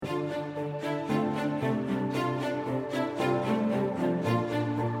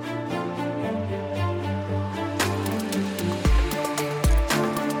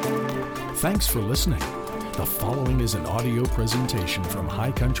Thanks for listening. The following is an audio presentation from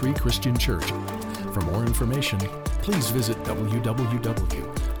High Country Christian Church. For more information, please visit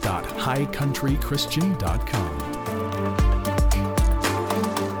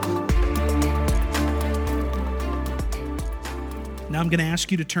Now I'm going to ask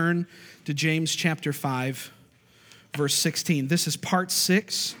you to turn to James chapter 5, verse 16. This is part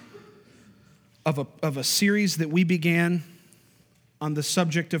 6 of a series that we began on the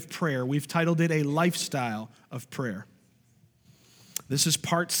subject of prayer. We've titled it A Lifestyle of Prayer. This is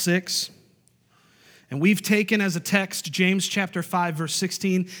part 6. And we've taken as a text James chapter 5, verse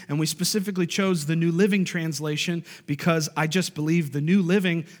 16, and we specifically chose the New Living Translation because I just believe the New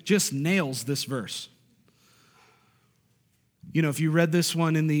Living just nails this verse. You know, if you read this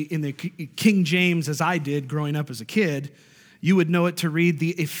one in the King James, as I did growing up as a kid, you would know it to read,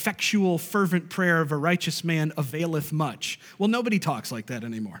 "The effectual, fervent prayer of a righteous man availeth much." Well, nobody talks like that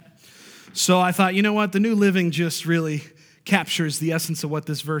anymore. So I thought, you know what? The New Living just really captures the essence of what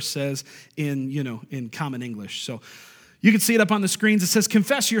this verse says in common English. So you can see it up on the screens. It says,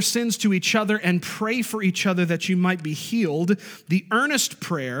 "Confess your sins to each other and pray for each other that you might be healed. The earnest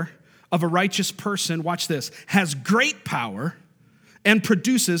prayer of a righteous person," watch this, "has great power and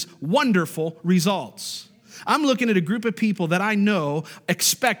produces wonderful results." I'm looking at a group of people that I know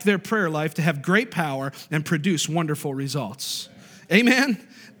expect their prayer life to have great power and produce wonderful results. Amen?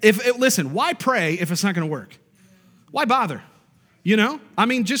 Listen, why pray if it's not going to work? Why bother?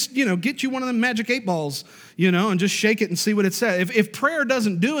 Just get you one of them magic 8 balls, and just shake it and see what it says. If prayer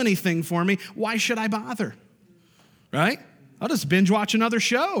doesn't do anything for me, why should I bother? Right? I'll just binge watch another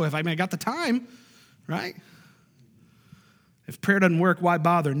show if I got the time, right? If prayer doesn't work, why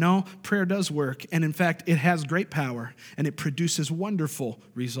bother? No, prayer does work. And in fact, it has great power and it produces wonderful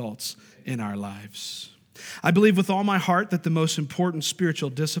results in our lives. I believe with all my heart that the most important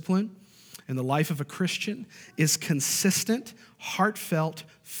spiritual discipline in the life of a Christian is consistent, heartfelt,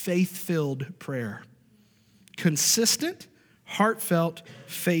 faith-filled prayer. Consistent, heartfelt,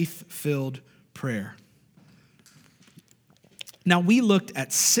 faith-filled prayer. Now, we looked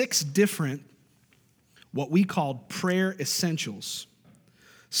at 6 different what we called prayer essentials.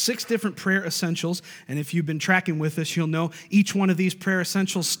 6 different prayer essentials, and if you've been tracking with us, you'll know each one of these prayer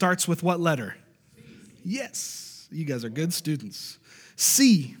essentials starts with what letter? Yes, you guys are good students.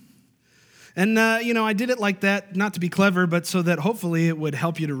 C. And, I did it like that, not to be clever, but so that hopefully it would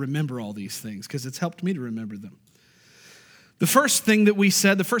help you to remember all these things, because it's helped me to remember them. The first thing that we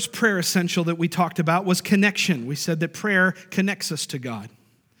said, the first prayer essential that we talked about was connection. We said that prayer connects us to God,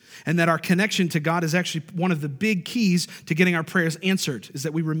 and that our connection to God is actually one of the big keys to getting our prayers answered, is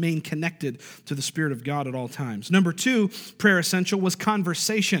that we remain connected to the Spirit of God at all times. Number 2, prayer essential was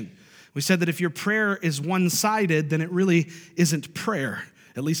conversation. We said that if your prayer is one-sided, then it really isn't prayer,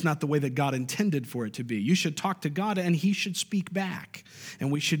 at least not the way that God intended for it to be. You should talk to God and He should speak back,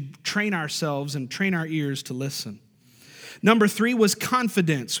 and we should train ourselves and train our ears to listen. Number 3 was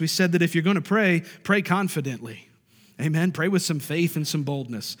confidence. We said that if you're going to pray, pray confidently. Amen. Pray with some faith and some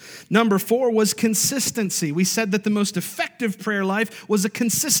boldness. Number 4 was consistency. We said that the most effective prayer life was a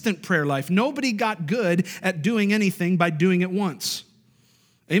consistent prayer life. Nobody got good at doing anything by doing it once.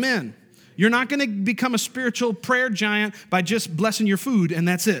 Amen. You're not going to become a spiritual prayer giant by just blessing your food and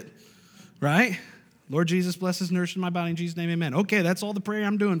that's it. Right? Lord Jesus, blesses, nourishes my body in Jesus' name, amen. Okay, that's all the prayer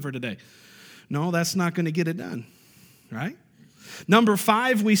I'm doing for today. No, that's not going to get it done. Right? Number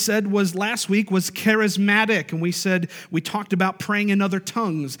 5, we said last week was charismatic, and we talked about praying in other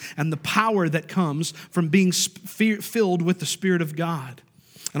tongues and the power that comes from being filled with the Spirit of God.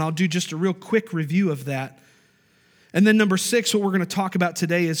 And I'll do just a real quick review of that. And then number 6, what we're going to talk about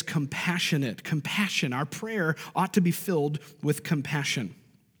today is compassionate. Compassion. Our prayer ought to be filled with compassion.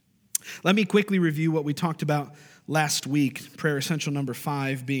 Let me quickly review what we talked about last week, prayer essential number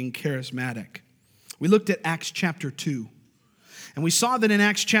 5 being charismatic. We looked at Acts chapter 2. And we saw that in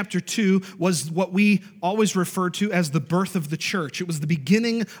Acts chapter 2 was what we always refer to as the birth of the church. It was the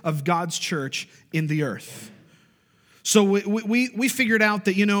beginning of God's church in the earth. So we figured out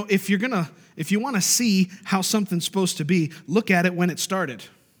that, if you want to see how something's supposed to be, look at it when it started,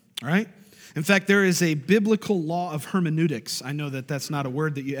 all right? In fact, there is a biblical law of hermeneutics. I know that that's not a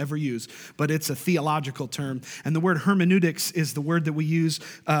word that you ever use, but it's a theological term. And the word hermeneutics is the word that we use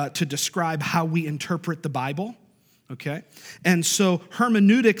to describe how we interpret the Bible. Okay? And so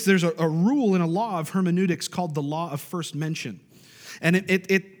hermeneutics, there's a rule in a law of hermeneutics called the law of first mention. And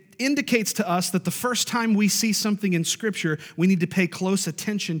it indicates to us that the first time we see something in Scripture, we need to pay close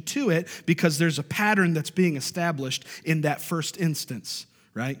attention to it because there's a pattern that's being established in that first instance,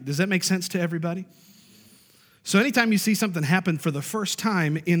 right? Does that make sense to everybody? So anytime you see something happen for the first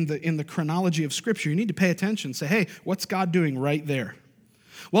time in the chronology of Scripture, you need to pay attention. Say, hey, what's God doing right there?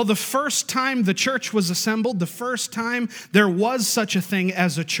 Well, the first time the church was assembled, the first time there was such a thing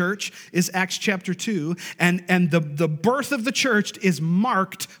as a church is Acts chapter 2. And the birth of the church is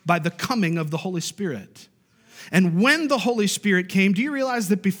marked by the coming of the Holy Spirit. And when the Holy Spirit came, do you realize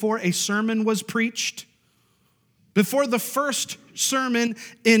that before a sermon was preached, before the first sermon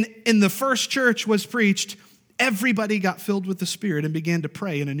in the first church was preached, everybody got filled with the Spirit and began to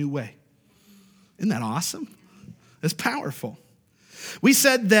pray in a new way? Isn't that awesome? That's powerful. We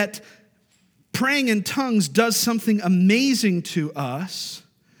said that praying in tongues does something amazing to us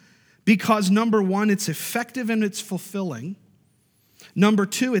because, number one, it's effective and it's fulfilling. Number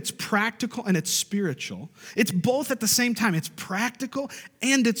two, it's practical and it's spiritual. It's both at the same time. It's practical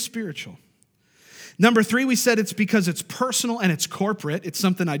and it's spiritual. Number three, we said it's because it's personal and it's corporate. It's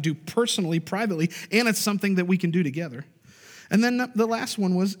something I do personally, privately, and it's something that we can do together. And then the last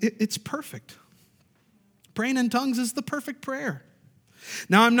one was it's perfect. Praying in tongues is the perfect prayer.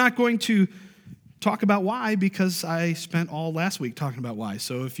 Now, I'm not going to talk about why because I spent all last week talking about why.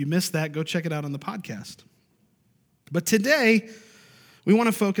 So if you missed that, go check it out on the podcast. But today, we want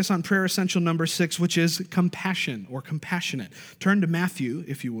to focus on prayer essential number 6, which is compassion or compassionate. Turn to Matthew,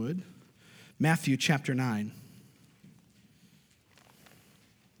 if you would. Matthew chapter 9.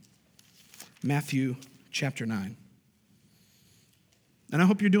 Matthew chapter 9. And I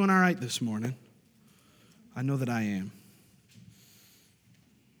hope you're doing all right this morning. I know that I am.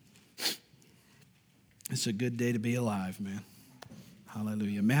 It's a good day to be alive, man.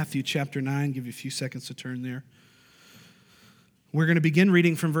 Hallelujah. Matthew chapter 9, give you a few seconds to turn there. We're going to begin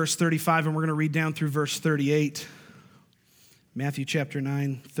reading from verse 35, and we're going to read down through verse 38. Matthew chapter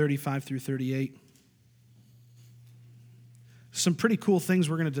 9, 35 through 38. Some pretty cool things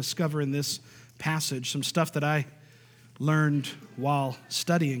we're going to discover in this passage, some stuff that I learned while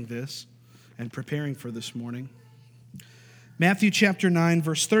studying this and preparing for this morning. Matthew chapter 9,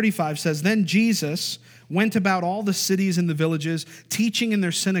 verse 35 says, "Then Jesus went about all the cities and the villages, teaching in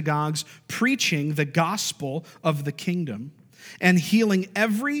their synagogues, preaching the gospel of the kingdom, and healing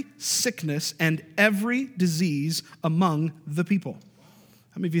every sickness and every disease among the people."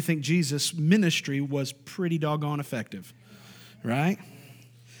 How many of you think Jesus' ministry was pretty doggone effective? Right?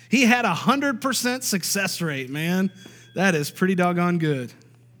 He had 100% success rate, man. That is pretty doggone good.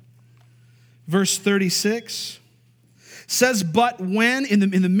 Verse 36 says, "But when," in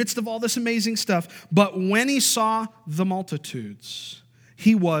the midst of all this amazing stuff, "but when he saw the multitudes,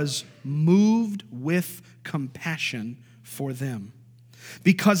 he was moved with compassion for them,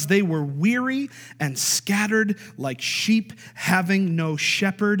 because they were weary and scattered like sheep having no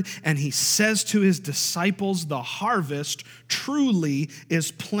shepherd. And he says to his disciples, the harvest truly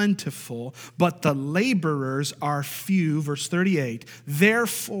is plentiful, but the laborers are few." Verse 38,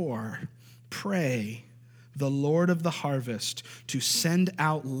 "Therefore pray the Lord of the harvest to send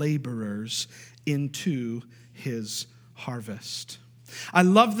out laborers into his harvest." I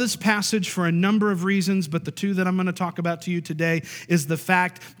love this passage for a number of reasons, but the two that I'm going to talk about to you today is the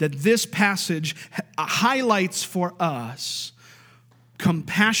fact that this passage highlights for us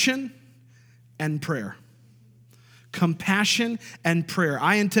compassion and prayer. Compassion and prayer.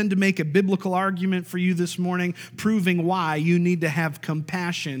 I intend to make a biblical argument for you this morning, proving why you need to have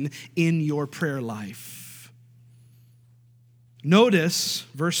compassion in your prayer life. Notice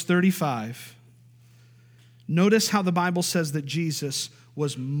verse 35. Notice how the Bible says that Jesus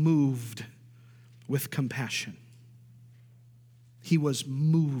was moved with compassion. He was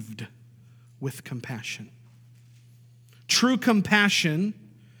moved with compassion. True compassion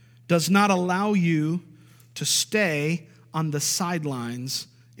does not allow you to stay on the sidelines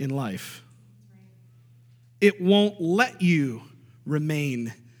in life. It won't let you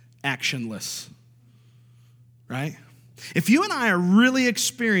remain actionless, right? If you and I are really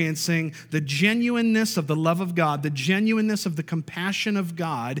experiencing the genuineness of the love of God, the genuineness of the compassion of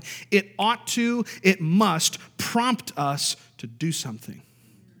God, it must prompt us to do something.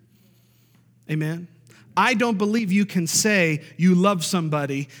 Amen? I don't believe you can say you love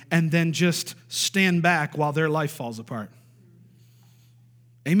somebody and then just stand back while their life falls apart.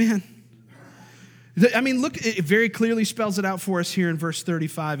 Amen? I mean, look, it very clearly spells it out for us here in verse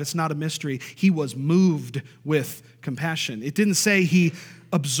 35. It's not a mystery. He was moved with compassion. It didn't say he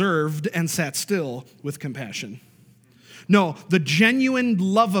observed and sat still with compassion. No, the genuine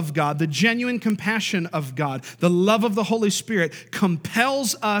love of God, the genuine compassion of God, the love of the Holy Spirit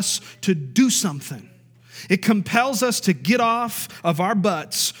compels us to do something. It compels us to get off of our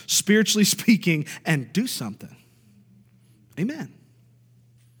butts, spiritually speaking, and do something. Amen.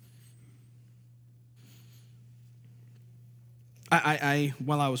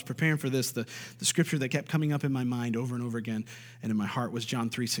 While I was preparing for this, the scripture that kept coming up in my mind over and over again and in my heart was John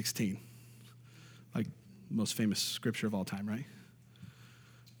 3:16. Like most famous scripture of all time, right?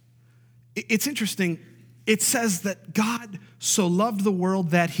 It's interesting. It says that God so loved the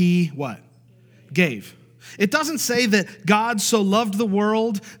world that he, what? Gave. It doesn't say that God so loved the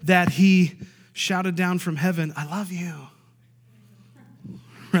world that he shouted down from heaven, I love you.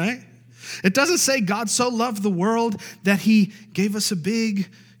 Right? It doesn't say God so loved the world that he gave us a big,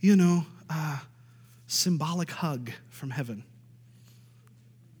 symbolic hug from heaven.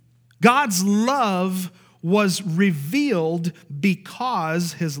 God's love was revealed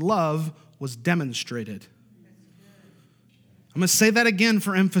because his love was demonstrated. I'm going to say that again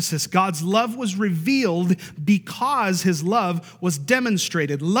for emphasis. God's love was revealed because his love was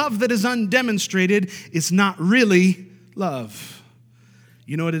demonstrated. Love that is undemonstrated is not really love.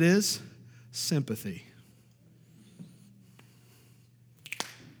 You know what it is? Sympathy.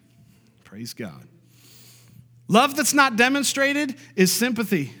 Praise God. Love that's not demonstrated is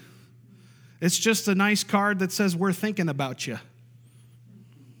sympathy. It's just a nice card that says, we're thinking about you.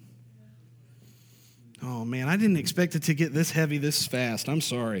 Oh man, I didn't expect it to get this heavy this fast. I'm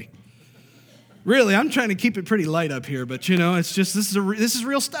sorry. Really, I'm trying to keep it pretty light up here, but it's just, this is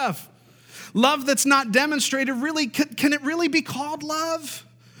real stuff. Love that's not demonstrated, really, can it really be called love?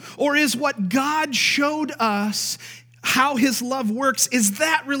 Or is what God showed us, how his love works, is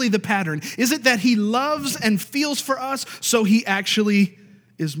that really the pattern? Is it that he loves and feels for us, so he actually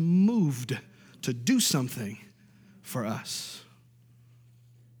is moved to do something for us?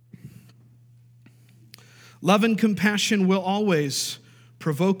 Love and compassion will always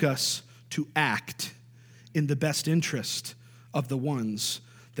provoke us to act in the best interest of the ones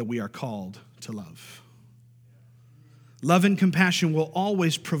that we are called to love. Love and compassion will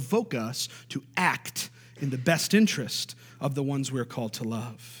always provoke us to act in the best interest of the ones we're called to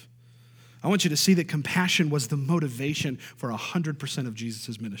love. I want you to see that compassion was the motivation for 100% of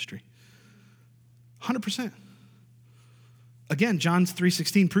Jesus' ministry. 100%. Again, John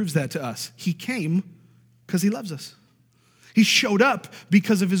 3:16 proves that to us. He came because he loves us. He showed up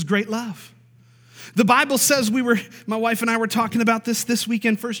because of his great love. The Bible says my wife and I were talking about this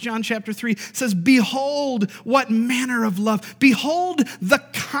weekend, 1 John chapter 3 says, behold what manner of love, behold the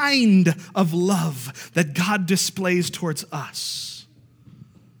kind of love that God displays towards us.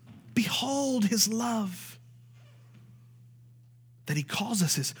 Behold his love, that he calls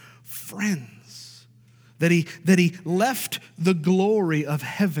us his friends. That he left the glory of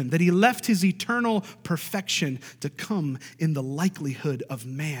heaven, that he left his eternal perfection to come in the likelihood of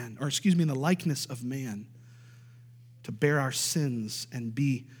man, in the likeness of man, to bear our sins and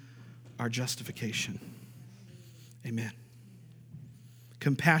be our justification. Amen.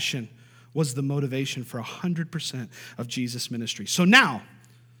 Compassion was the motivation for 100% of Jesus' ministry. So now,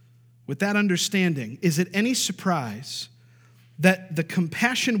 with that understanding, is it any surprise that the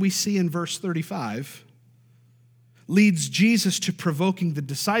compassion we see in verse 35 leads Jesus to provoking the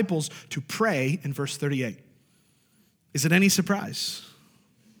disciples to pray in verse 38. Is it any surprise?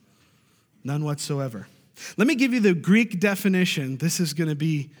 None whatsoever. Let me give you the Greek definition. This is going to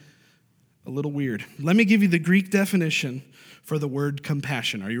be a little weird. Let me give you the Greek definition for the word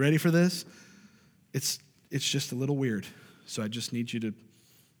compassion. Are you ready for this? It's just a little weird. So I just need you to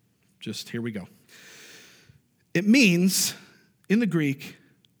here we go. It means, in the Greek,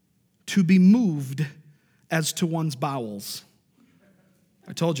 to be moved as to one's bowels.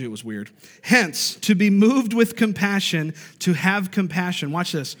 I told you it was weird. Hence, to be moved with compassion, to have compassion.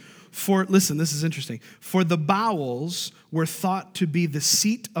 Watch this. Listen, this is interesting. For the bowels were thought to be the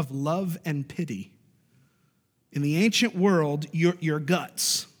seat of love and pity. In the ancient world, your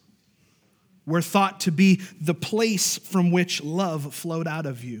guts were thought to be the place from which love flowed out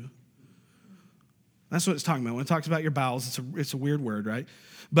of you. That's what it's talking about. When it talks about your bowels, it's a weird word, right?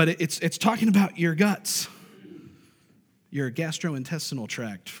 But it's talking about your guts. Your gastrointestinal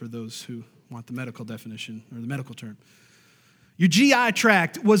tract, for those who want the medical definition or the medical term. Your GI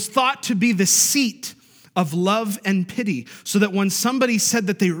tract was thought to be the seat of love and pity, so that when somebody said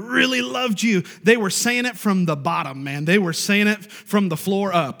that they really loved you, they were saying it from the bottom, man. They were saying it from the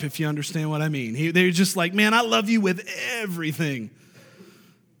floor up, if you understand what I mean. They were just like, man, I love you with everything.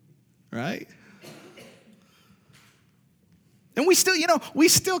 Right? And we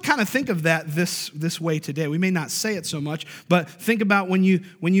still kind of think of that this way today. We may not say it so much, but think about when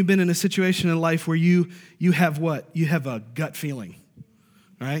you've been in a situation in life where you have what? You have a gut feeling,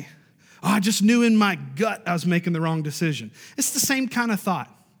 right? Oh, I just knew in my gut I was making the wrong decision. It's the same kind of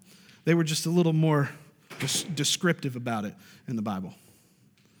thought. They were just a little more descriptive about it in the Bible.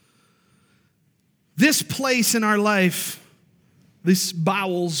 This place in our life These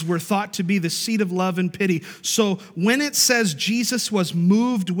bowels were thought to be the seat of love and pity. So when it says Jesus was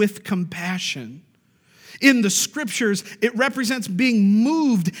moved with compassion, in the scriptures, it represents being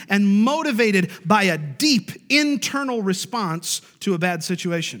moved and motivated by a deep internal response to a bad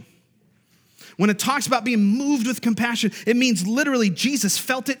situation. When it talks about being moved with compassion, it means literally Jesus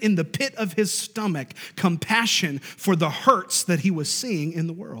felt it in the pit of his stomach, compassion for the hurts that he was seeing in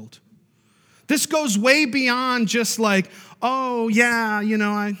the world. This goes way beyond just like, oh yeah,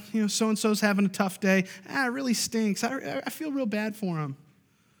 so-and-so's having a tough day. It really stinks. I feel real bad for him.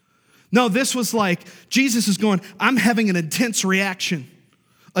 No, this was like Jesus is going, I'm having an intense reaction,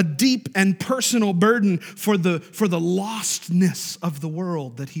 a deep and personal burden for the lostness of the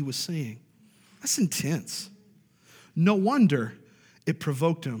world that he was seeing. That's intense. No wonder it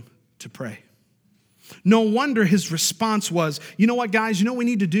provoked him to pray. No wonder his response was, you know what, guys, you know what we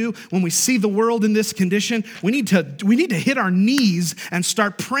need to do when we see the world in this condition? We need to hit our knees and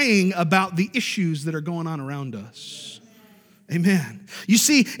start praying about the issues that are going on around us. Amen. You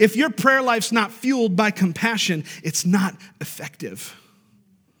see, if your prayer life's not fueled by compassion, it's not effective.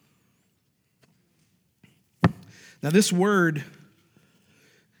 Now, this word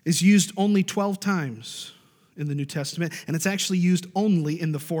is used only 12 times in the New Testament, and it's actually used only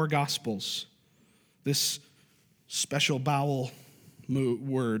in the 4 Gospels. This special bowel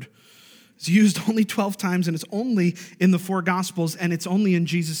word is used only 12 times, and it's only in the 4 Gospels, and it's only in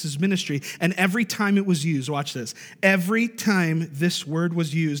Jesus' ministry. And every time it was used, watch this, every time this word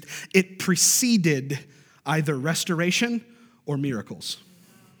was used, it preceded either restoration or miracles.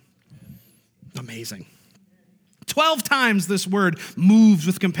 Amazing. 12 times this word, moved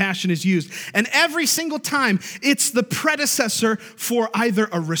with compassion, is used. And every single time, it's the predecessor for either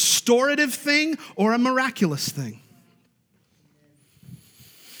a restorative thing or a miraculous thing.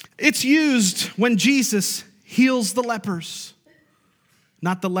 It's used when Jesus heals the lepers.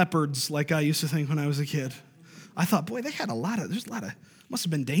 Not the leopards like I used to think when I was a kid. I thought, boy, there's a lot of, must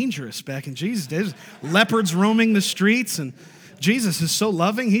have been dangerous back in Jesus' days. Leopards roaming the streets, and Jesus is so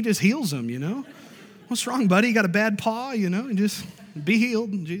loving, he just heals them, What's wrong, buddy? You got a bad paw, and just be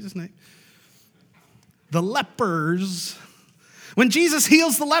healed in Jesus' name. The lepers, when Jesus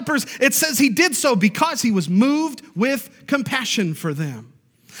heals the lepers, it says he did so because he was moved with compassion for them.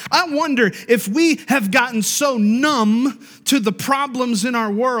 I wonder if we have gotten so numb to the problems in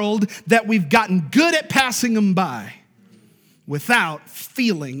our world that we've gotten good at passing them by without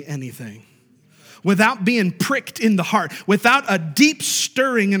feeling anything. Without being pricked in the heart, without a deep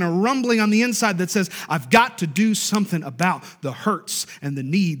stirring and a rumbling on the inside that says, I've got to do something about the hurts and the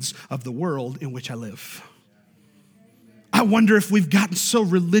needs of the world in which I live. I wonder if we've gotten so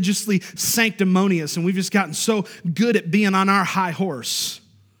religiously sanctimonious and we've just gotten so good at being on our high horse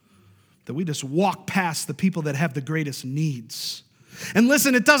that we just walk past the people that have the greatest needs. And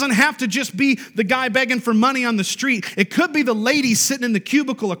listen, it doesn't have to just be the guy begging for money on the street. It could be the lady sitting in the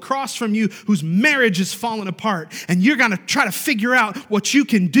cubicle across from you whose marriage is falling apart, and you're going to try to figure out what you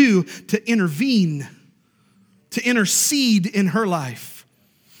can do to intervene, to intercede in her life.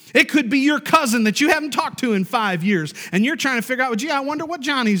 It could be your cousin that you haven't talked to in 5 years, and you're trying to figure out, I wonder what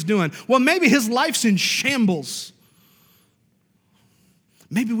Johnny's doing. Well, maybe his life's in shambles.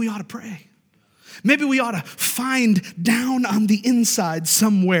 Maybe we ought to pray. Maybe we ought to find down on the inside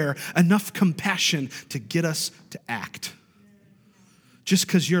somewhere enough compassion to get us to act. Just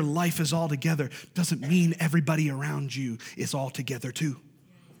because your life is all together doesn't mean everybody around you is all together too.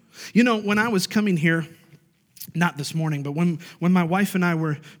 When I was coming here, not this morning, but when my wife and I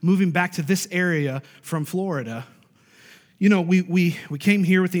were moving back to this area from Florida, we came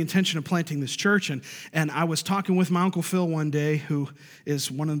here with the intention of planting this church, and I was talking with my Uncle Phil one day, who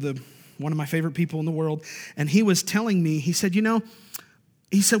is one of my favorite people in the world, and he was telling me, he said,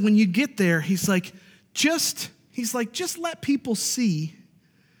 when you get there, he's like, just let people see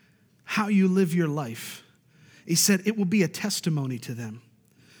how you live your life. He said, it will be a testimony to them.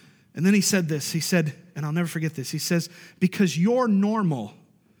 And then he said this, he said, and I'll never forget this, he says, because your normal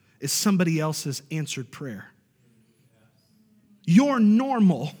is somebody else's answered prayer. Your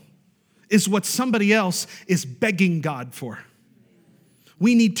normal is what somebody else is begging God for.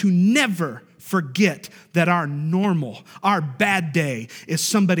 We need to never forget that our normal, our bad day, is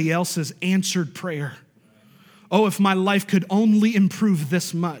somebody else's answered prayer. Oh, if my life could only improve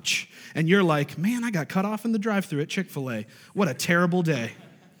this much. And you're like, man, I got cut off in the drive-thru at Chick-fil-A. What a terrible day.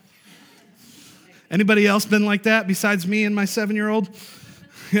 Anybody else been like that besides me and my 7-year-old?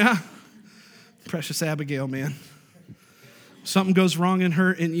 Yeah? Precious Abigail, man. Something goes wrong in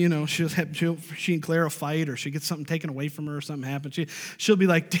her, and she and Claire will fight, or she gets something taken away from her, or something happens. She'll be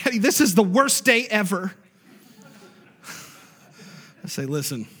like, Daddy, this is the worst day ever. I say,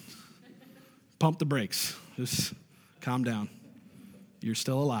 listen, pump the brakes. Just calm down. You're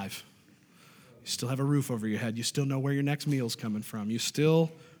still alive. You still have a roof over your head. You still know where your next meal's coming from. You're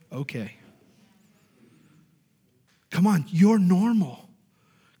still okay. Come on, you're normal.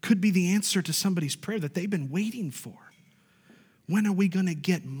 Could be the answer to somebody's prayer that they've been waiting for. When are we going to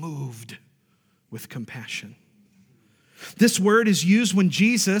get moved with compassion? This word is used when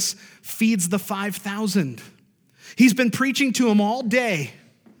Jesus feeds the 5,000. He's been preaching to them all day.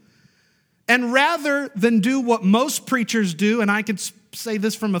 And rather than do what most preachers do, and I can say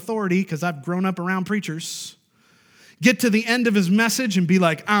this from authority because I've grown up around preachers, get to the end of his message and be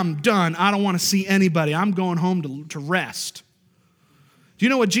like, I'm done. I don't want to see anybody. I'm going home to rest. Do you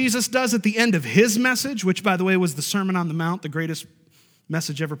know what Jesus does at the end of his message, which, by the way, was the Sermon on the Mount, the greatest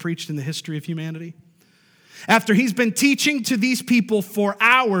message ever preached in the history of humanity? After he's been teaching to these people for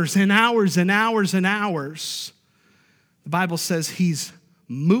hours and hours and hours and hours, the Bible says he's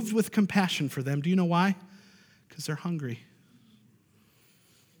moved with compassion for them. Do you know why? Because they're hungry.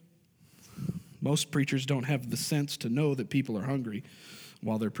 Most preachers don't have the sense to know that people are hungry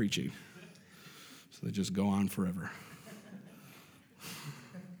while they're preaching. So they just go on forever.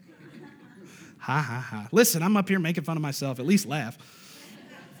 Ha, ha, ha. Listen, I'm up here making fun of myself. At least laugh.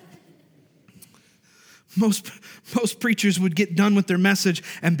 Most preachers would get done with their message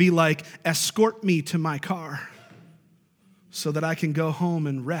and be like, escort me to my car so that I can go home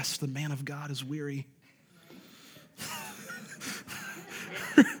and rest. The man of God is weary.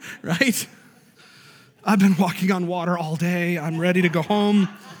 Right? I've been walking on water all day. I'm ready to go home.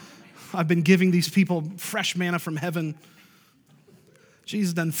 I've been giving these people fresh manna from heaven.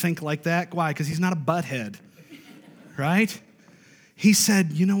 Jesus doesn't think like that. Why? Because he's not a butthead. Right? He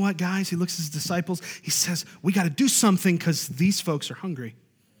said, you know what, guys? He looks at his disciples. He says, we got to do something because these folks are hungry.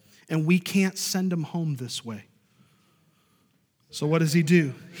 And we can't send them home this way. So what does he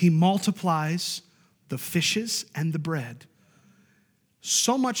do? He multiplies the fishes and the bread.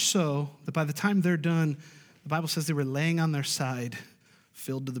 So much so that by the time they're done, the Bible says they were laying on their side,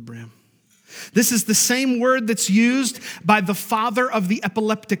 filled to the brim. This is the same word that's used by the father of the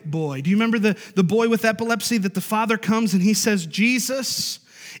epileptic boy. Do you remember the boy with epilepsy that the father comes and he says, Jesus,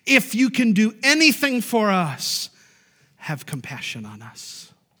 if you can do anything for us, have compassion on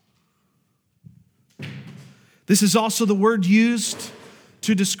us. This is also the word used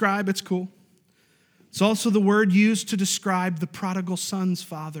to describe, it's cool. It's also the word used to describe the prodigal son's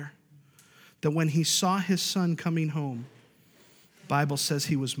father. That when he saw his son coming home, the Bible says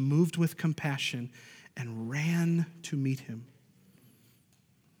he was moved with compassion and ran to meet him.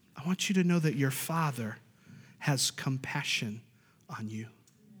 I want you to know that your Father has compassion on you.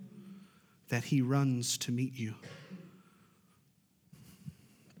 That he runs to meet you.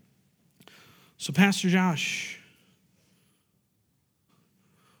 So Pastor Josh,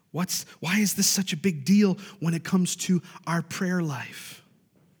 why is this such a big deal when it comes to our prayer life?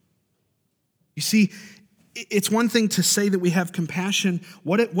 You see, it's one thing to say that we have compassion.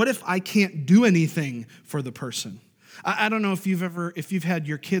 What if I can't do anything for the person? I don't know if you've had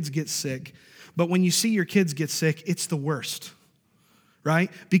your kids get sick, but when you see your kids get sick, it's the worst,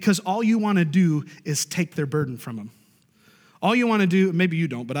 right? Because all you want to do is take their burden from them. All you want to do, maybe you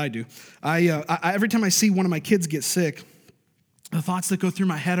don't, but I do. Every time I see one of my kids get sick, the thoughts that go through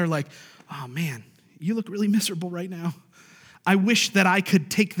my head are like, oh man, you look really miserable right now. I wish that I could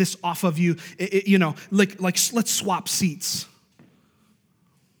take this off of you, like let's swap seats.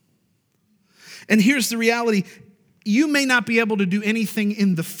 And here's the reality. You may not be able to do anything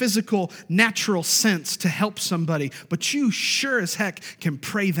in the physical, natural sense to help somebody, but you sure as heck can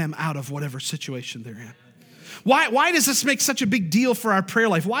pray them out of whatever situation they're in. Why does this make such a big deal for our prayer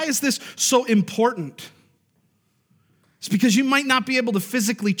life? Why is this so important? It's because you might not be able to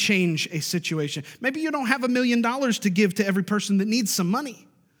physically change a situation. Maybe you don't have $1 million to give to every person that needs some money.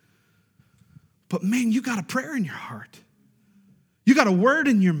 But man, you got a prayer in your heart. You got a word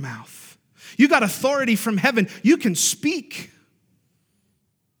in your mouth. You got authority from heaven. You can speak.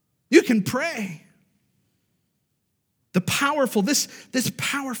 You can pray. This powerful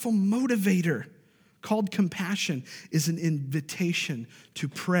motivator called compassion is an invitation to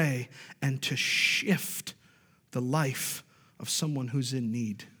pray and to shift the life of someone who's in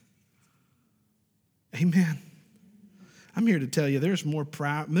need. Amen. I'm here to tell you there's more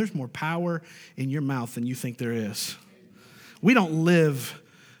power in your mouth than you think there is. We don't live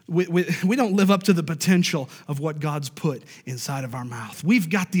up to the potential of what God's put inside of our mouth. We've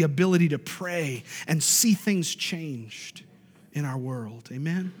got the ability to pray and see things changed in our world.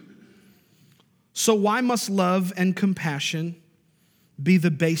 Amen. So why must love and compassion be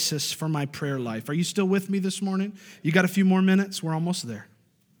the basis for my prayer life? Are you still with me this morning? You got a few more minutes? We're almost there.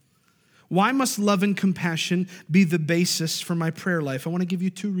 Why must love and compassion be the basis for my prayer life? I want to give you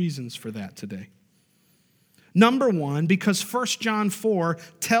 2 reasons for that today. Number 1, because 1 John 4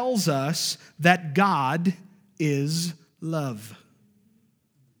 tells us that God is love.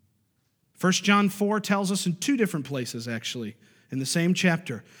 1 John 4 tells us in 2 different places, actually, in the same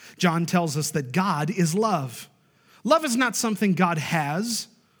chapter. John tells us that God is love. Love is not something God has.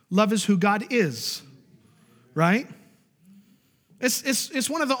 Love is who God is, right? It's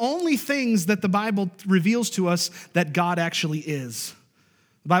one of the only things that the Bible reveals to us that God actually is.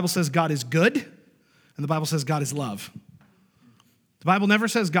 The Bible says God is good, and the Bible says God is love. The Bible never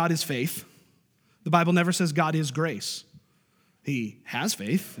says God is faith. The Bible never says God is grace. He has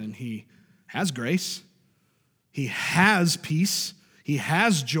faith, and he has grace. He has peace. He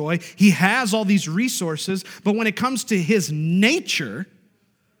has joy. He has all these resources. But when it comes to his nature,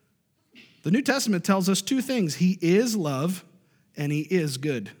 the New Testament tells us 2 things. He is love, and he is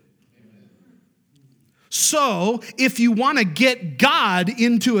good. So, if you want to get God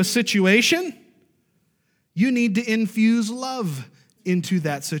into a situation, you need to infuse love into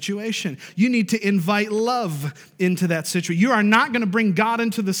that situation. You need to invite love into that situation. You are not going to bring God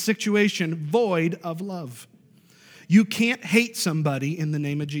into the situation void of love. You can't hate somebody in the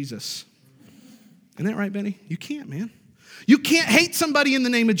name of Jesus. Isn't that right, Benny? You can't, man. You can't hate somebody in the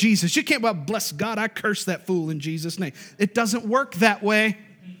name of Jesus. You can't, well, bless God, I curse that fool in Jesus' name. It doesn't work that way,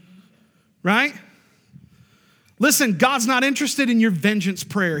 right? Listen, God's not interested in your vengeance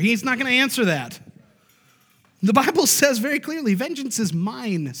prayer. He's not going to answer that. The Bible says very clearly, vengeance is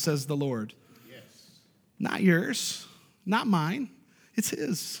mine, says the Lord. Yes. Not yours, not mine. It's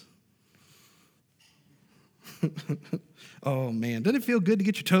his. Oh, man. Doesn't it feel good to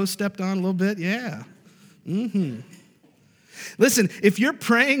get your toes stepped on a little bit? Yeah. Listen, if you're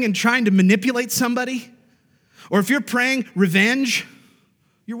praying and trying to manipulate somebody, or if you're praying revenge,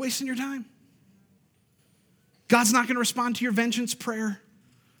 you're wasting your time. God's not going to respond to your vengeance prayer.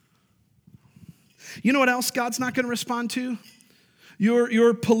 You know what else God's not going to respond to?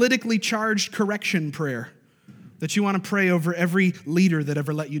 Your politically charged correction prayer that you want to pray over every leader that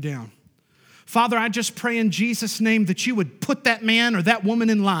ever let you down. Father, I just pray in Jesus' name that you would put that man or that woman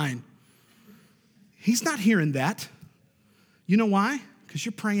in line. He's not hearing that. You know why? Because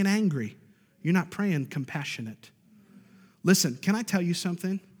you're praying angry. You're not praying compassionate. Listen, can I tell you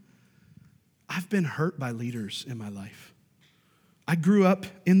something? I've been hurt by leaders in my life. I grew up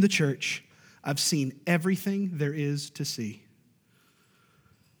in the church. I've seen everything there is to see.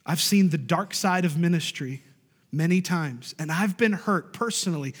 I've seen the dark side of ministry many times, and I've been hurt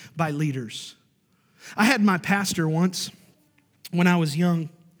personally by leaders. I had my pastor once when I was young.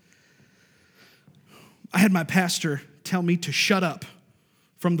 I had my pastor tell me to shut up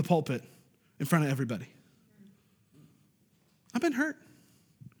from the pulpit in front of everybody. I've been hurt.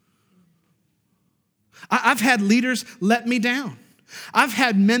 I've had leaders let me down. I've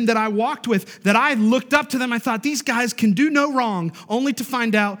had men that I walked with that I looked up to them. I thought, these guys can do no wrong, only to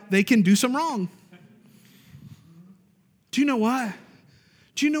find out they can do some wrong. Do you know what?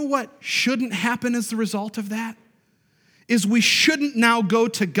 Do you know what shouldn't happen as the result of that? Is we shouldn't now go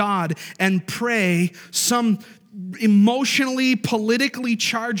to God and pray some emotionally, politically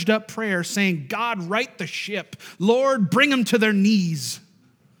charged up prayer saying, God, right the ship. Lord, bring them to their knees.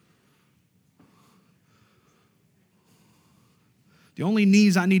 The only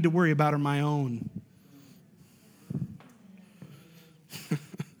knees I need to worry about are my own.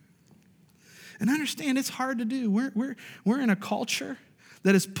 And I understand it's hard to do. We're in a culture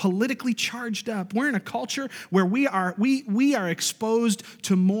that is politically charged up. We're in a culture where we are exposed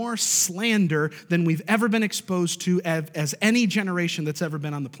to more slander than we've ever been exposed to as any generation that's ever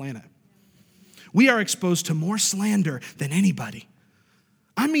been on the planet. We are exposed to more slander than anybody.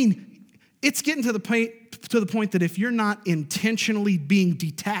 I mean, it's getting to the point that if you're not intentionally being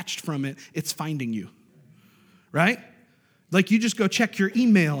detached from it, it's finding you, right? Like you just go check your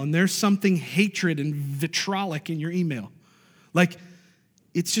email and there's something hatred and vitriolic in your email. Like,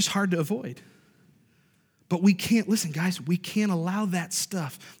 it's just hard to avoid. But we can't, listen guys, we can't allow that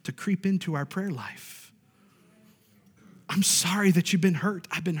stuff to creep into our prayer life. I'm sorry that you've been hurt.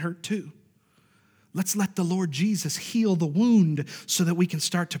 I've been hurt too. Let's let the Lord Jesus heal the wound so that we can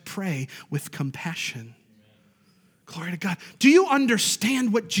start to pray with compassion. Glory to God. Do you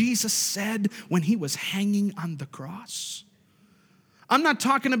understand what Jesus said when he was hanging on the cross? I'm not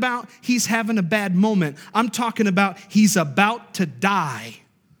talking about he's having a bad moment. I'm talking about he's about to die.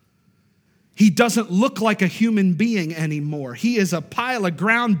 He doesn't look like a human being anymore. He is a pile of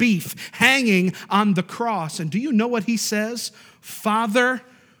ground beef hanging on the cross. And do you know what he says? Father,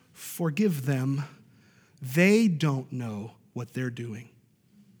 forgive them. They don't know what they're doing.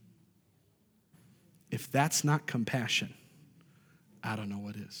 If that's not compassion, I don't know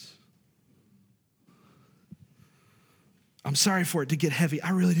what is. I'm sorry for it to get heavy.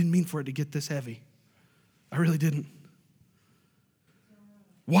 I really didn't mean for it to get this heavy. I really didn't.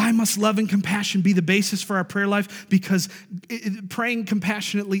 Why must love and compassion be the basis for our prayer life? Because praying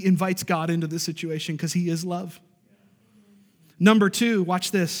compassionately invites God into the situation because he is love. Number 2,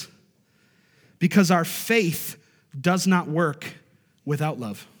 watch this. Because our faith does not work without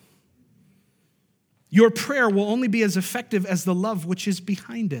love. Your prayer will only be as effective as the love which is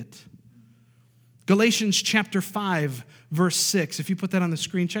behind it. Galatians chapter 5, verse 6. If you put that on the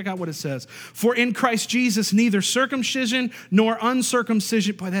screen, check out what it says. For in Christ Jesus, neither circumcision nor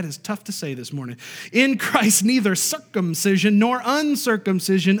uncircumcision. Boy, that is tough to say this morning. In Christ, neither circumcision nor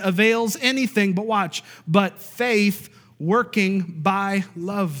uncircumcision avails anything. But watch, but faith working by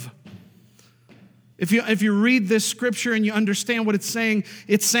love. If you read this scripture and you understand what it's saying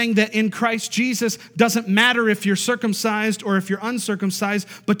that in Christ Jesus doesn't matter if you're circumcised or if you're uncircumcised,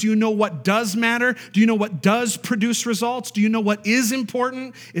 but do you know what does matter? Do you know what does produce results? Do you know what is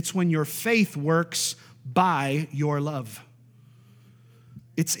important? It's when your faith works by your love.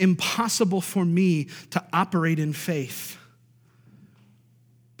 It's impossible for me to operate in faith,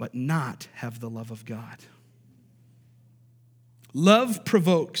 but not have the love of God. Love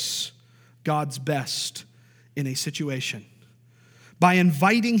provokes God's best in a situation. By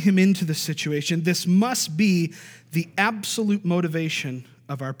inviting him into the situation, this must be the absolute motivation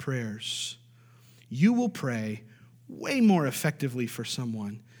of our prayers. You will pray way more effectively for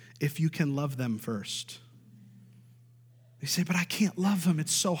someone if you can love them first. You say, but I can't love them.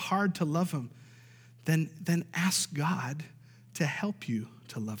 It's so hard to love them. Then ask God to help you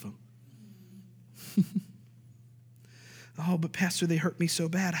to love them. Oh, but Pastor, they hurt me so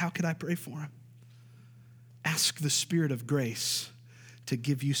bad. How could I pray for them? Ask the Spirit of grace to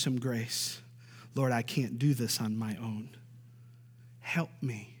give you some grace. Lord, I can't do this on my own. Help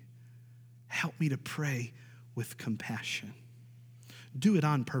me. Help me to pray with compassion. Do it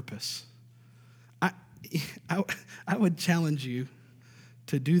on purpose. I would challenge you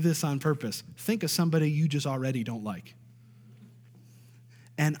to do this on purpose. Think of somebody you just already don't like.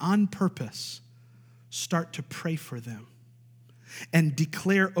 And on purpose, start to pray for them. And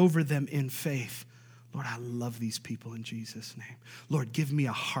declare over them in faith, Lord, I love these people in Jesus' name. Lord, give me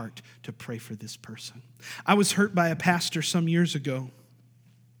a heart to pray for this person. I was hurt by a pastor some years ago,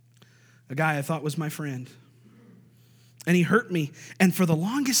 a guy I thought was my friend. And he hurt me. And for the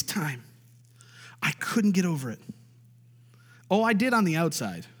longest time, I couldn't get over it. Oh, I did on the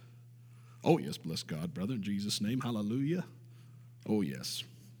outside. Oh, yes, bless God, brother, in Jesus' name, hallelujah. Oh, yes,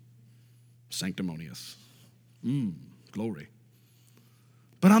 sanctimonious. Glory.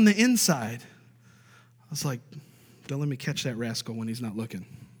 But on the inside, I was like, don't let me catch that rascal when he's not looking.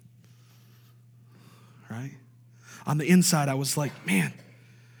 Right? On the inside, I was like, man,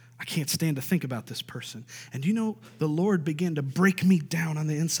 I can't stand to think about this person. And you know, the Lord began to break me down on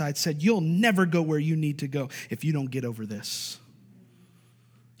the inside, said, you'll never go where you need to go if you don't get over this.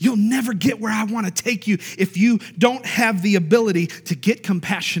 You'll never get where I want to take you if you don't have the ability to get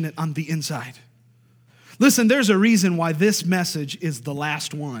compassionate on the inside. Listen, there's a reason why this message is the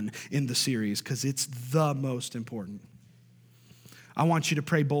last one in the series, because it's the most important. I want you to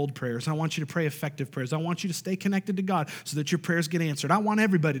pray bold prayers. I want you to pray effective prayers. I want you to stay connected to God so that your prayers get answered. I want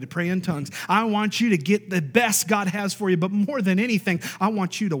everybody to pray in tongues. I want you to get the best God has for you, but more than anything, I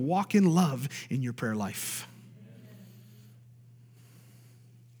want you to walk in love in your prayer life.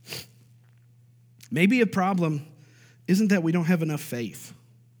 Maybe a problem isn't that we don't have enough faith.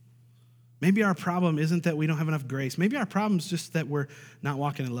 Maybe our problem isn't that we don't have enough grace. Maybe our problem is just that we're not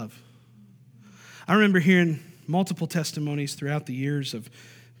walking in love. I remember hearing multiple testimonies throughout the years of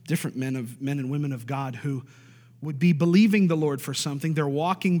different men and women of God who would be believing the Lord for something. They're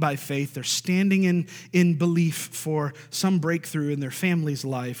walking by faith. They're standing in belief for some breakthrough in their family's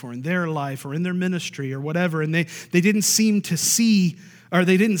life or in their life or in their ministry or whatever. And they didn't seem to see, or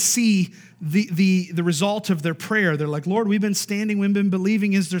they didn't see the result of their prayer. They're like, Lord, we've been standing, we've been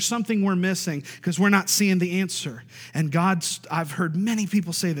believing. Is there something we're missing? Because we're not seeing the answer. And I've heard many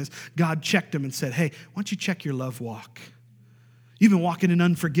people say this. God checked them and said, hey, why don't you check your love walk? You've been walking in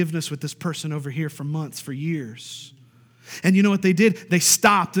unforgiveness with this person over here for months, for years. And you know what they did? They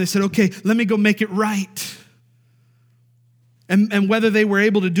stopped. They said, okay, let me go make it right. And whether they were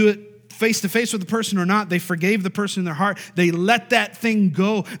able to do it face to face with the person or not, they forgave the person in their heart. They let that thing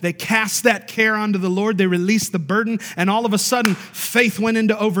go. They cast that care onto the Lord. They released the burden, and all of a sudden, faith went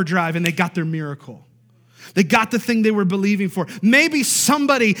into overdrive, and they got their miracle. They got the thing they were believing for. Maybe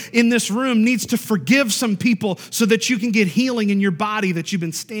somebody in this room needs to forgive some people so that you can get healing in your body that you've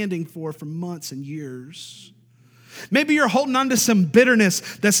been standing for months and years. Maybe you're holding on to some bitterness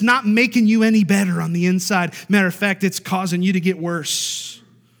that's not making you any better on the inside. Matter of fact, it's causing you to get worse.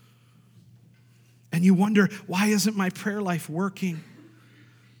 And you wonder, why isn't my prayer life working?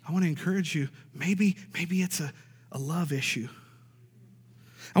 I want to encourage you, maybe it's a love issue.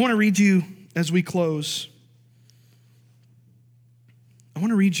 I want to read you, as we close, I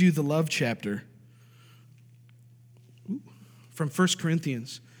want to read you the love chapter from 1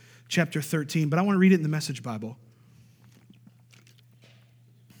 Corinthians chapter 13, but I want to read it in the Message Bible.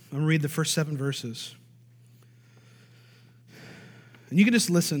 I'm going to read the first 7 verses. And you can just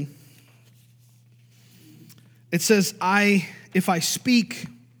listen. It says, if I speak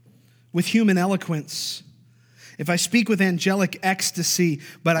with human eloquence, if I speak with angelic ecstasy,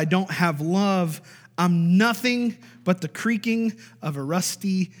 but I don't have love, I'm nothing but the creaking of a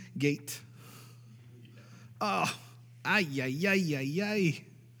rusty gate. Oh, ay.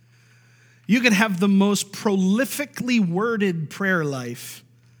 You could have the most prolifically worded prayer life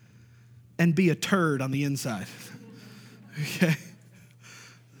and be a turd on the inside. Okay?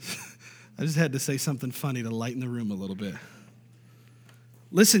 I just had to say something funny to lighten the room a little bit.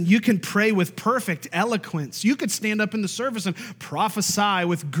 Listen, you can pray with perfect eloquence. You could stand up in the service and prophesy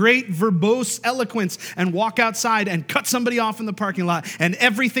with great verbose eloquence and walk outside and cut somebody off in the parking lot, and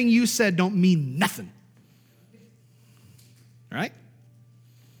everything you said don't mean nothing. All right?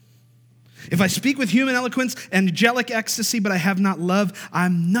 If I speak with human eloquence and angelic ecstasy, but I have not love,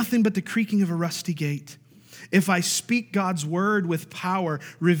 I'm nothing but the creaking of a rusty gate. If I speak God's word with power,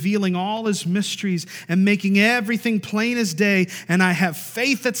 revealing all his mysteries and making everything plain as day, and I have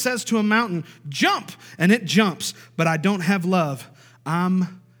faith that says to a mountain, jump, and it jumps, but I don't have love,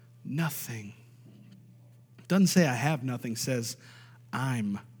 I'm nothing. It doesn't say I have nothing, it says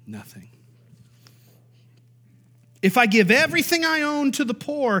I'm nothing. If I give everything I own to the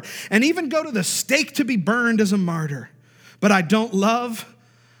poor and even go to the stake to be burned as a martyr, but I don't love,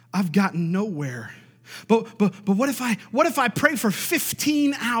 I've gotten nowhere. But what if I pray for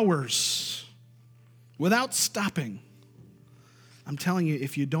 15 hours without stopping? I'm telling you,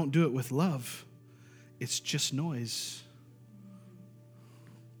 if you don't do it with love, it's just noise.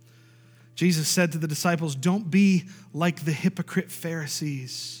 Jesus said to the disciples, don't be like the hypocrite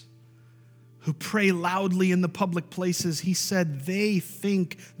Pharisees who pray loudly in the public places. He said they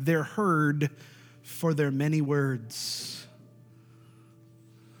think they're heard for their many words.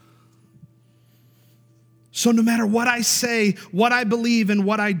 So no matter what I say, what I believe, and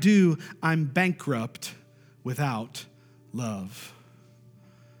what I do, I'm bankrupt without love.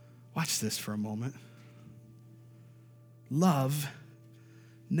 Watch this for a moment. Love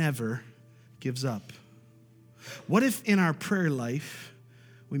never gives up. What if in our prayer life,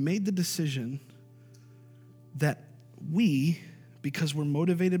 we made the decision that we, because we're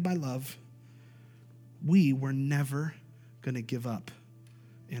motivated by love, we were never going to give up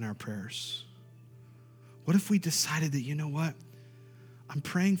in our prayers? What if we decided that, you know what? I'm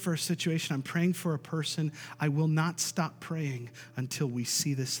praying for a situation. I'm praying for a person. I will not stop praying until we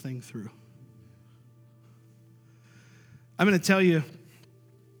see this thing through. I'm going to tell you,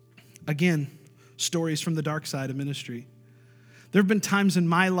 again, stories from the dark side of ministry. There have been times in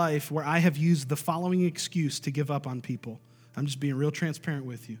my life where I have used the following excuse to give up on people. I'm just being real transparent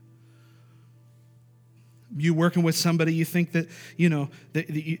with you. You working with somebody, you think that,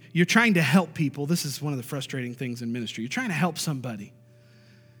 that you're trying to help people. This is one of the frustrating things in ministry. You're trying to help somebody.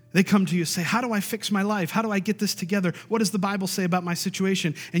 They come to you and say, how do I fix my life? How do I get this together? What does the Bible say about my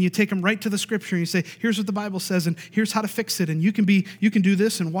situation? And you take them right to the scripture and you say, here's what the Bible says and here's how to fix it. And you can do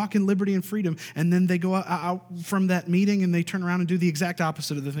this and walk in liberty and freedom. And then they go out from that meeting and they turn around and do the exact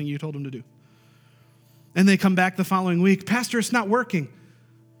opposite of the thing you told them to do. And they come back the following week, Pastor, it's not working.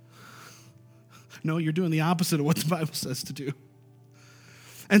 No, you're doing the opposite of what the Bible says to do.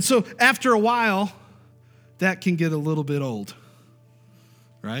 And so after a while, that can get a little bit old,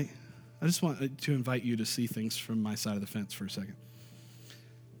 right? I just want to invite you to see things from my side of the fence for a second.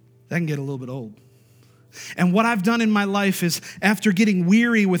 That can get a little bit old. And what I've done in my life is, after getting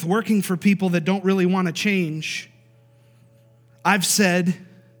weary with working for people that don't really want to change, I've said,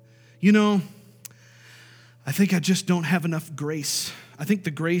 I think I just don't have enough grace. I think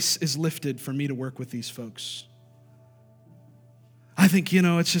the grace is lifted for me to work with these folks. I think,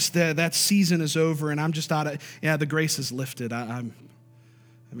 it's just that season is over and I'm just the grace is lifted.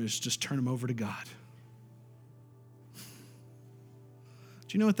 I mean, just turn them over to God.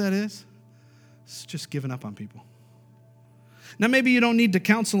 Do you know what that is? It's just giving up on people. Now, maybe you don't need to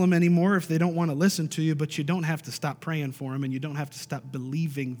counsel them anymore if they don't want to listen to you, but you don't have to stop praying for them, and you don't have to stop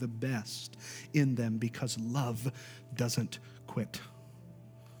believing the best in them, because love doesn't quit.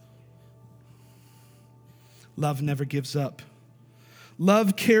 Love never gives up.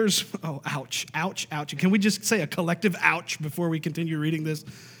 Love cares. Oh, ouch, ouch, ouch. Can we just say a collective ouch before we continue reading this?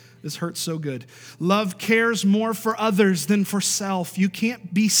 This hurts so good. Love cares more for others than for self. You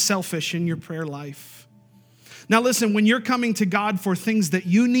can't be selfish in your prayer life. Now listen, when you're coming to God for things that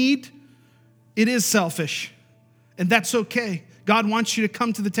you need, it is selfish, and that's okay. God wants you to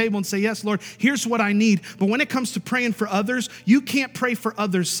come to the table and say, yes, Lord, here's what I need. But when it comes to praying for others, you can't pray for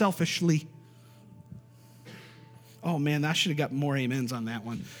others selfishly. Oh man, I should have got more amens on that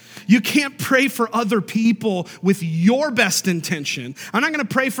one. You can't pray for other people with your best intention. I'm not going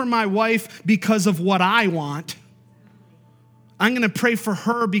to pray for my wife because of what I want. I'm going to pray for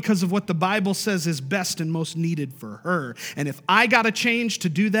her because of what the Bible says is best and most needed for her. And if I got to change to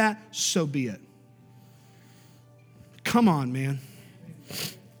do that, so be it. Come on, man.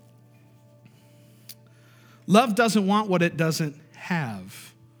 Love doesn't want what it doesn't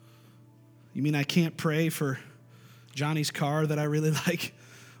have. You mean I can't pray for Johnny's car that I really like?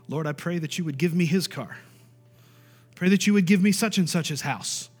 Lord, I pray that you would give me his car. Pray that you would give me such and such's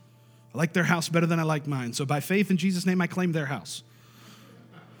house. I like their house better than I like mine. So by faith in Jesus' name, I claim their house.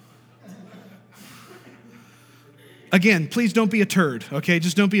 Again, please don't be a turd, okay?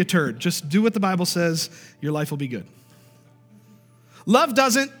 Just don't be a turd. Just do what the Bible says. Your life will be good. Love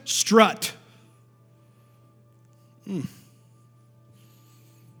doesn't strut.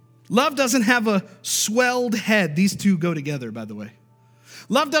 Love doesn't have a swelled head. These two go together, by the way.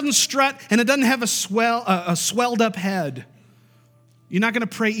 Love doesn't strut, and it doesn't have a swelled up head. You're not going to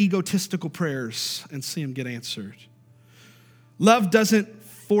pray egotistical prayers and see them get answered. Love doesn't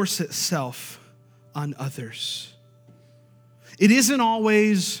force itself on others. It isn't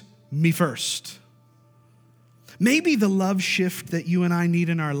always me first. Maybe the love shift that you and I need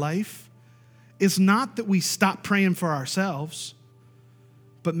in our life is not that we stop praying for ourselves,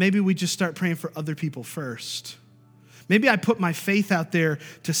 but maybe we just start praying for other people first. Maybe I put my faith out there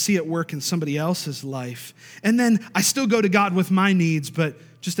to see it work in somebody else's life. And then I still go to God with my needs, but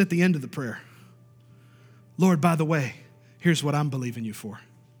just at the end of the prayer. Lord, by the way, here's what I'm believing you for.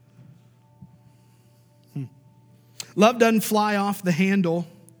 Love doesn't fly off the handle.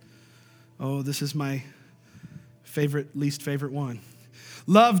 Oh, this is my least favorite one.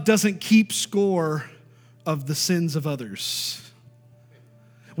 Love doesn't keep score of the sins of others.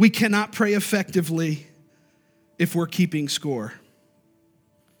 We cannot pray effectively if we're keeping score.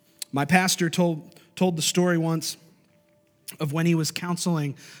 My pastor told the story once of when he was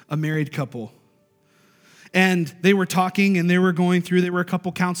counseling a married couple. And they were talking and they were a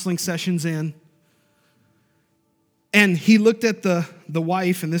couple counseling sessions in. And he looked at the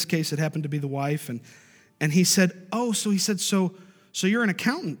wife, in this case it happened to be the wife, and he said, so you're an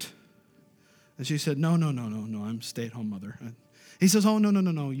accountant? And she said, no, I'm a stay-at-home mother. He says, oh,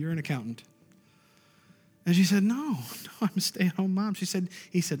 no, you're an accountant. And she said, no, I'm a stay-at-home mom. He said,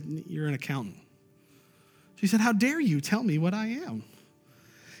 you're an accountant. She said, how dare you tell me what I am?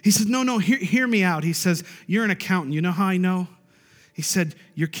 He said, no, hear me out. He says, you're an accountant. You know how I know? He said,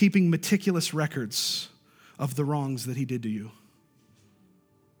 you're keeping meticulous records of the wrongs that he did to you.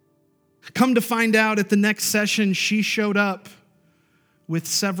 Come to find out, at the next session, she showed up with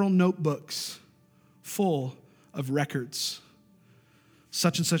several notebooks full of records.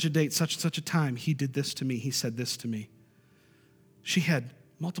 Such and such a date, such and such a time, he did this to me, he said this to me. She had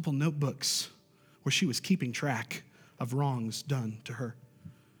multiple notebooks where she was keeping track of wrongs done to her.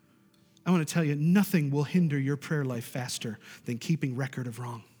 I want to tell you, nothing will hinder your prayer life faster than keeping record of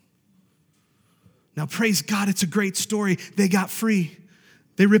wrong. Now, praise God, it's a great story. They got free.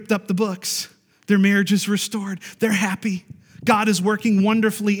 They ripped up the books. Their marriage is restored. They're happy. God is working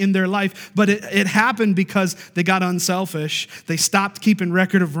wonderfully in their life, but it happened because they got unselfish. They stopped keeping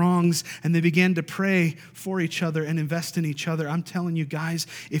record of wrongs, and they began to pray for each other and invest in each other. I'm telling you guys,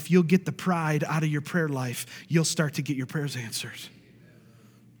 if you'll get the pride out of your prayer life, you'll start to get your prayers answered.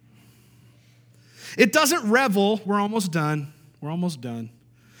 It doesn't revel. We're almost done.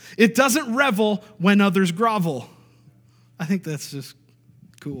 It doesn't revel when others grovel. I think that's just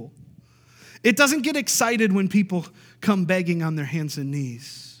cool. It doesn't get excited when people come begging on their hands and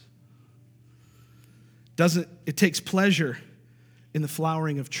knees. It takes pleasure in the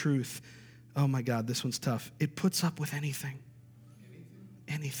flowering of truth. Oh my God, this one's tough. It puts up with anything.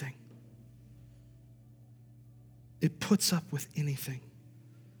 Anything. It puts up with anything.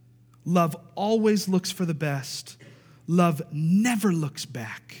 Love always looks for the best. Love never looks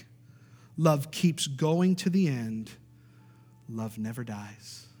back. Love keeps going to the end. Love never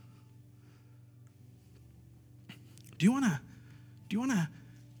dies. Do you want to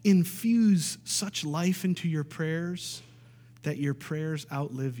infuse such life into your prayers that your prayers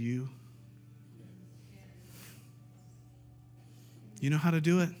outlive you? You know how to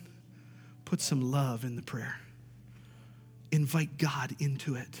do it? Put some love in the prayer. Invite God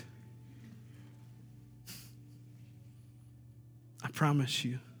into it. I promise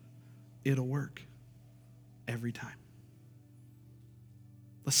you, it'll work every time.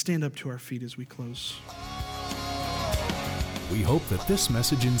 Let's stand up to our feet as we close. We hope that this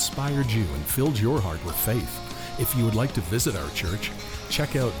message inspired you and filled your heart with faith. If you would like to visit our church,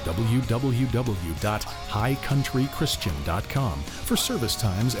 check out www.highcountrychristian.com for service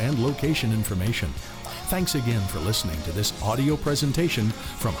times and location information. Thanks again for listening to this audio presentation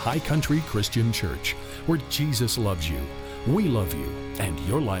from High Country Christian Church, where Jesus loves you, we love you, and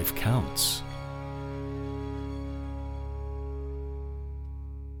your life counts.